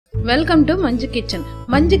Welcome to Manju kitchen.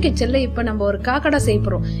 மஞ்சு கிச்சன்ல இப்ப நம்ம ஒரு காக்கடா செய்ய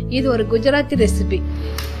போறோம். இது ஒரு குஜராத்தி ரெசிபி.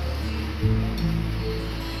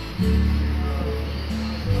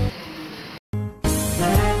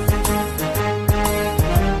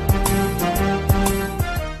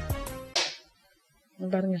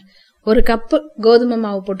 பாருங்க, ஒரு கப்பு கோதுமை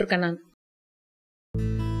மாவு போட்டிருக்கேன் நான்.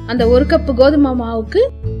 அந்த ஒரு கப்பு கோதுமை மாவுக்கு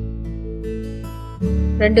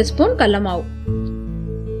 2 ஸ்பூன் கடலை மாவு,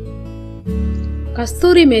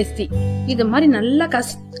 கஸ்தூரி மேஸ்தி. இது மாதிரி நல்லா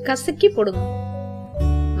கசக்கி போடுங்க,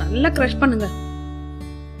 நல்லா கிரஷ் பண்ணுங்க.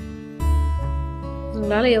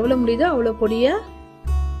 உங்களால எவ்வளவு முடியுதோ அவ்வளவு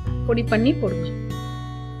பொடி பண்ணி போடுங்க.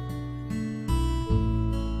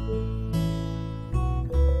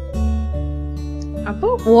 அப்போ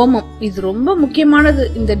ஓமம், இது ரொம்ப முக்கியமானது.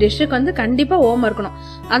 இந்த டிஷ்ஷுக்கு வந்து கண்டிப்பா ஓமம் இருக்கணும்.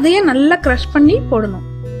 அதையே நல்லா கிரஷ் பண்ணி போடணும்.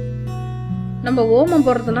 நம்ம ஓமம்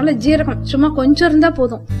போடுறதுனால ஜீரகம் சும்மா கொஞ்சம் இருந்தா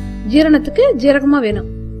போதும். ஜீரணத்துக்கு ஜீரகமா வேணும்,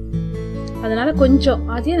 அதனால கொஞ்சம்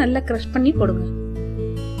அதையும் நல்லா கிரஷ் பண்ணி போடுங்க.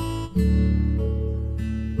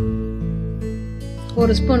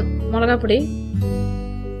 1 ஸ்பூன் மிளகாய் பொடி,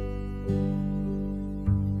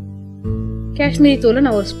 காஷ்மீரி தூள்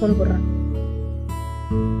நான் 1 ஸ்பூன் போடுறேன்,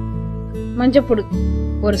 மஞ்சள் பொடி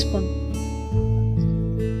 1 ஸ்பூன்,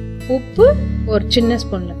 உப்பு ஒரு சின்ன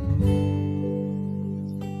ஸ்பூன்ல,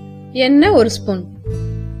 எண்ணெய் 1 ஸ்பூன்.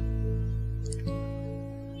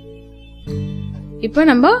 இப்ப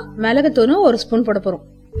நம்ம மிளகுத்தூளும் 1 ஸ்பூன் போட போறோம்.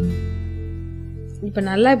 இப்ப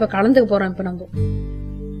நல்லா கலந்துக்க போறோம். இப்ப நம்ம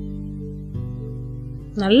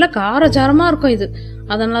நல்ல காரசாரமா இருக்கும் இது.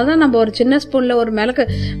 அதனாலதான் நம்ம ஒரு சின்ன ஸ்பூன்ல ஒரு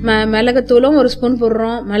மிளகுத்தூளும் 1 ஸ்பூன்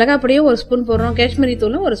போடுறோம், மிளகாய் பொடியும் 1 ஸ்பூன் போடுறோம், காஷ்மீரி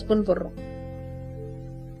தூளும் 1 ஸ்பூன் போடுறோம்.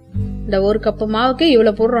 இந்த 1 கப்பு மாவுக்கு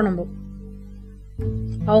இவ்வளவு போடுறோம் நம்ம.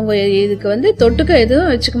 அவங்க இதுக்கு வந்து தொட்டுக்க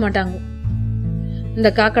எதுவும் வச்சுக்க மாட்டாங்க. இந்த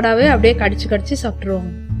காக்கடாவே அப்படியே கடிச்சு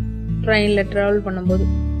சாப்பிட்டுருவாங்க ட்ரெயின்ல டிராவல் பண்ணும்போது.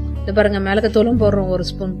 இது பாருங்க, மிளகுத்தூளும் போடுறோம் 1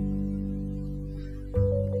 ஸ்பூன்.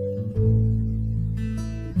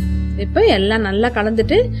 இப்ப எல்லாம் நல்லா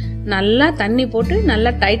கலந்துட்டு நல்லா தண்ணி போட்டு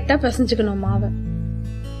நல்லா டைட்டா பிசைஞ்சுக்கணும் மாவை.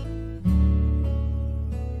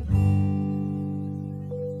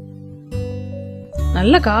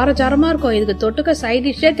 நல்ல காரசாரமா இருக்கும். இதுக்கு தொட்டுக்க சைட்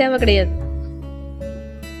டிஷ்ஷே தேவை கிடையாது.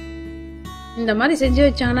 இந்த மாதிரி செஞ்சு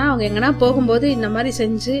வச்சாங்கன்னா அவங்க எங்கன்னா போகும்போது இந்த மாதிரி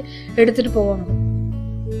செஞ்சு எடுத்துட்டு போவாங்க.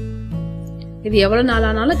 இது எவ்வளவு நாள்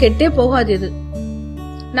ஆனாலும் கெட்டே போகாது. இது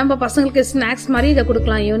நம்ம பசங்களுக்கு ஸ்நாக்ஸ் மாதிரி இதை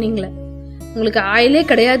கொடுக்கலாம் ஈவினிங்ல. உங்களுக்கு ஆயிலே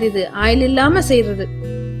கிடையாது, இது ஆயில் இல்லாம செய்யறது.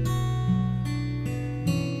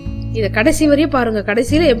 இத கடைசி வரையும் பாருங்க,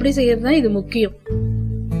 கடைசியில எப்படி செய்யறதுதான் இது முக்கியம்.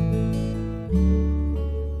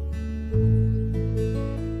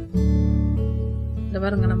 இந்த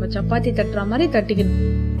பாருங்க, நம்ம சப்பாத்தி தட்டுற மாதிரி தட்டிக்கணும்.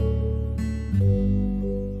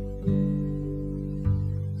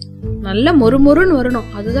 நல்ல மொறுமொறுன்னு வரணும்,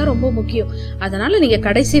 அதுதான் ரொம்ப முக்கியம். அதனால நீங்க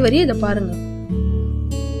கடைசி வரையும் இதை பாருங்க.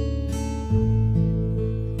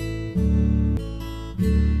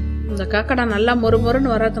 இந்த காக்கடா நல்லா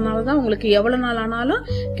மொறுமொறுன்னு வர்றதுனாலதான் உங்களுக்கு எவ்வளவு நாள் ஆனாலும்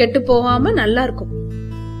கெட்டு போகாம நல்லா இருக்கும்.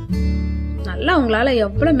 நல்லா உங்களால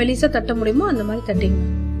எவ்வளவு மெலிசா தட்ட முடியுமோ அந்த மாதிரி தட்டிங்க.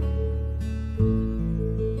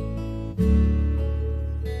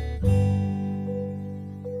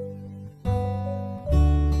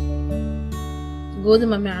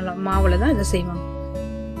 கோதுமை மாவுல தான் இதை செய்வாங்க.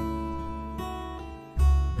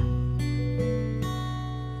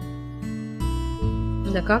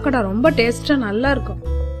 இந்த காக்கடா ரொம்ப டேஸ்டா நல்லா இருக்கும்,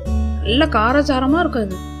 நல்ல காரசாரமா இருக்கும்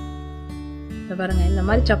இது. பாருங்க, இந்த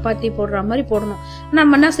மாதிரி சப்பாத்தி போடுற மாதிரி போடணும்.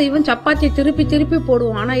 நம்ம என்ன செய்வோம், சப்பாத்தி திருப்பி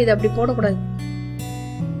போடுவோம். ஆனா இது அப்படி போடக்கூடாது.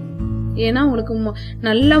 ஏன்னா உங்களுக்கு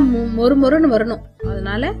நல்லா மொறுமொறுன்னு வரணும்.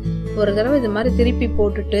 அதனால ஒரு தடவை இது மாதிரி திருப்பி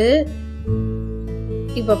போட்டுட்டு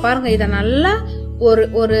இப்ப பாருங்க, இத நல்லா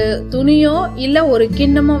ஒரு துணியோ இல்ல ஒரு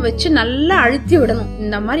கிண்ணமோ வச்சு நல்லா அழுத்தி விடணும்.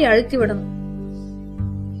 இந்த மாதிரி அழுத்தி விடணும்.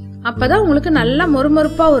 அப்பதான் உங்களுக்கு நல்லா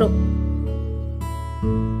மொறுமொறுப்பா வரும்.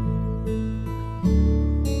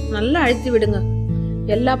 நல்லா அழுத்தி விடுங்க,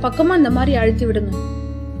 எல்லா பக்கமும் இந்த மாதிரி அழுத்தி விடுங்க.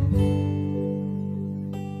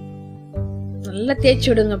 நல்லா தேய்ச்சி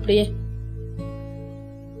விடுங்க அப்படியே.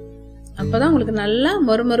 அப்பதான் உங்களுக்கு நல்லா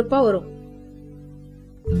மொறுமொறுப்பா வரும்.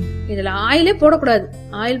 இதுல ஆயிலே போடக்கூடாது.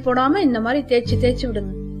 ஆயில் போடாம இந்த மாதிரி தேய்ச்சி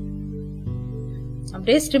விடுங்க.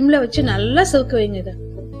 அப்படியே ஸ்டிம்ல வச்சு நல்லா செவக்க வைங்க. இத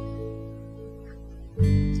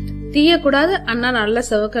தீயக்கூடாது, அண்ணா நல்லா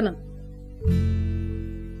செவக்கணும்.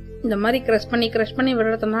 இந்த மாதிரி கிரஷ் பண்ணி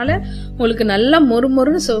விடுறதுனால உங்களுக்கு நல்லா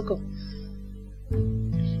மொறுமொறுன்னு செவக்கும்.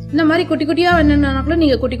 இந்த மாதிரி குட்டி குட்டியா வேணும்னாலும்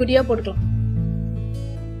நீங்க குட்டி குட்டியா போட்டுக்கலாம்.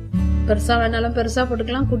 பெருசா வேணாலும் பெருசா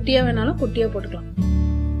போட்டுக்கலாம், குட்டியா வேணாலும் குட்டியா போட்டுக்கலாம்.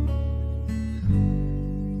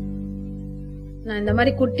 நான் இந்த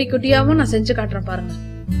மாதிரி குட்டி குட்டியாவும் நான் செஞ்சு காட்டுறேன் பாருங்க.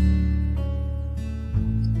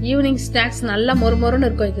 ஈவினிங் ஸ்நாக்ஸ் நல்லா மொறுமொறுன்னு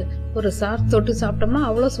இருக்கும். இது ஒரு சாஸ் தொட்டு சாப்பிட்டோம்னா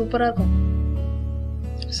அவ்வளவு சூப்பரா இருக்கும்.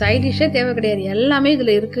 சைட் டிஷ்ஷே தேவை கிடையாது, எல்லாமே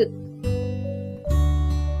இதுல இருக்கு.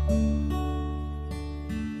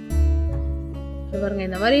 பாருங்க,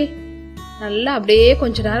 இந்த மாதிரி நல்லா அப்படியே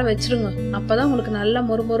கொஞ்ச நேரம் வச்சிருங்க. அப்பதான் உங்களுக்கு நல்லா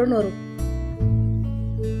மொறுமொறுன்னு வரும்.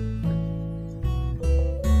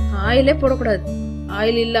 ஆயிலே போடக்கூடாது,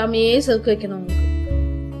 ஆயில் இல்லாமையே செதுக்க வைக்கணும்.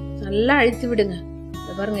 உங்களுக்கு நல்லா அழுத்தி விடுங்க.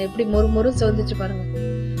 பாருங்க எப்படி மொறுமொறு செவந்துச்சு பாருங்க.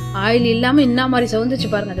 ஆயில் இல்லாம என்ன மாதிரி செவந்துச்சு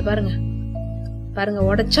பாருங்க. அது பாருங்க பாருங்க,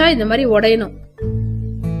 உடைச்சா இந்த மாதிரி உடையணும்,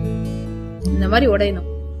 இந்த மாதிரி உடையணும்.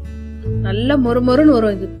 நல்லா மொறுமொறுன்னு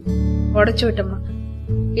வரும் இது உடைச்சு விட்டோம்னா.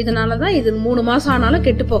 இதனாலதான் இது 3 மாசம் ஆனாலும்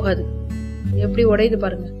கெட்டு போகாது. எப்படி உடையுது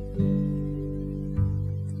பாருங்க.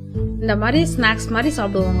 இந்த மாதிரி ஸ்நாக்ஸ் மாதிரி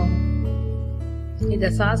சாப்பிடுவாங்க.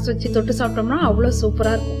 இத சாஸ் வச்சு தொட்டு சாப்பிட்டோம்னா அவ்வளவு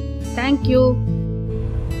சூப்பரா இருக்கும். தேங்க்யூ.